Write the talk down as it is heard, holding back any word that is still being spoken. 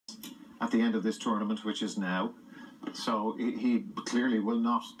at the end of this tournament, which is now. So he clearly will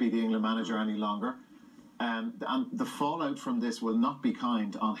not be the England manager any longer. And the fallout from this will not be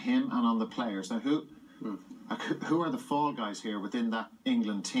kind on him and on the players. Now, who are the fall guys here within that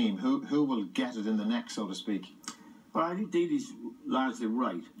England team? Who will get it in the neck, so to speak? Well, I think Dede's largely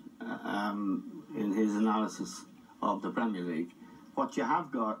right in his analysis of the Premier League. What you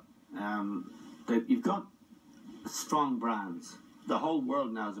have got, you've got strong brands. The whole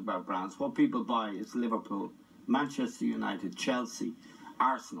world now is about brands. What people buy is Liverpool, Manchester United, Chelsea,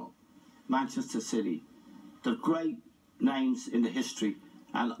 Arsenal, Manchester City. The great names in the history,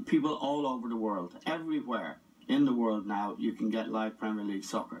 and people all over the world, everywhere in the world now, you can get live Premier League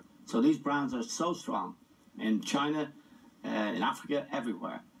soccer. So these brands are so strong in China, in Africa,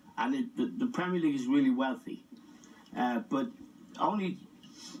 everywhere. And the Premier League is really wealthy. But only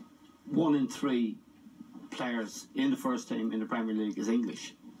 1 in 3 players in the first team in the Premier League is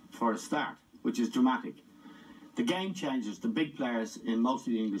English, for a start, which is dramatic. The game changers, the big players in most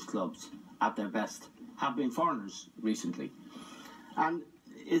of the English clubs, at their best, have been foreigners recently. And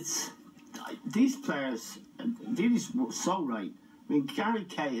these players, Dede's so right. I mean, Gary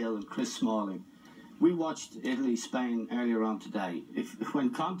Cahill and Chris Smalling, we watched Italy-Spain earlier on today.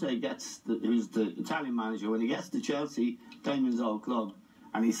 When Conte gets, who's the Italian manager, when he gets to Chelsea, Damien's old club,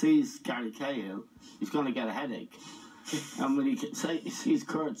 and he sees Gary Cahill, he's going to get a headache. And when he sees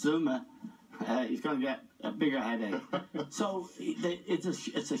Kurt Zouma, he's going to get a bigger headache. So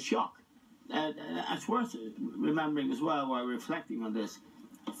it's a shock. It's worth remembering as well, while reflecting on this,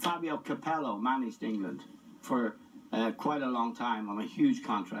 Fabio Capello managed England for quite a long time on a huge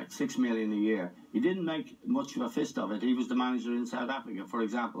contract, $6 million a year. He didn't make much of a fist of it. He was the manager in South Africa, for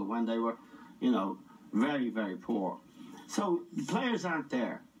example, when they were, very, very poor. So the players aren't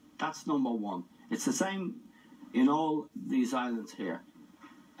there. That's number one. It's the same in all these islands here.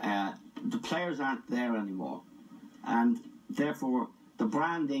 The players aren't there anymore. And therefore, the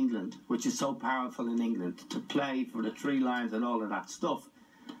brand England, which is so powerful in England, to play for the 3 Lions and all of that stuff,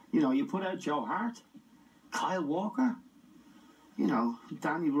 you put out Joe Hart, Kyle Walker,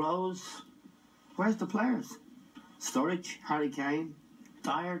 Danny Rose. Where's the players? Sturridge, Harry Kane,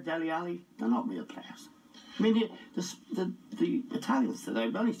 Dyer, Dele Alli. They're not real players. I mean, the Italians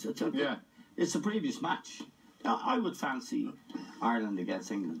today, it's a previous match. Now, I would fancy Ireland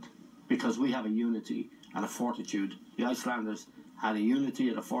against England because we have a unity and a fortitude. The Icelanders had a unity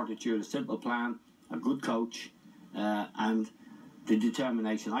and a fortitude, a simple plan, a good coach, and the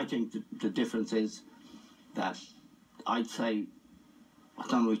determination. I think the difference is that I'd say, I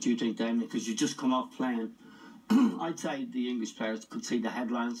don't know what you think, Damien, because you just come off playing. I'd say the English players could see the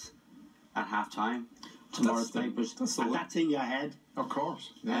headlines at half-time, tomorrow's papers, and that's in your head. Of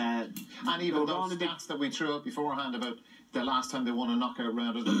course. Yeah. And even those stats that we threw out beforehand about the last time they won a knockout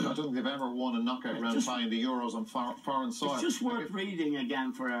round, I don't think they've ever won a knockout round playing the Euros on foreign soil. It's just worth reading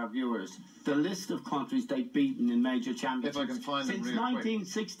again for our viewers the list of countries they've beaten in major championships. If I can find since them real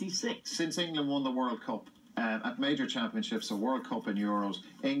 1966. Quick. Since England won the World Cup at major championships, a World Cup and Euros,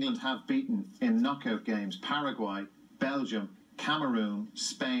 England have beaten in knockout games Paraguay, Belgium, Cameroon,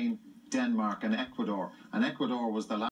 Spain, Denmark, and Ecuador. And Ecuador was the last.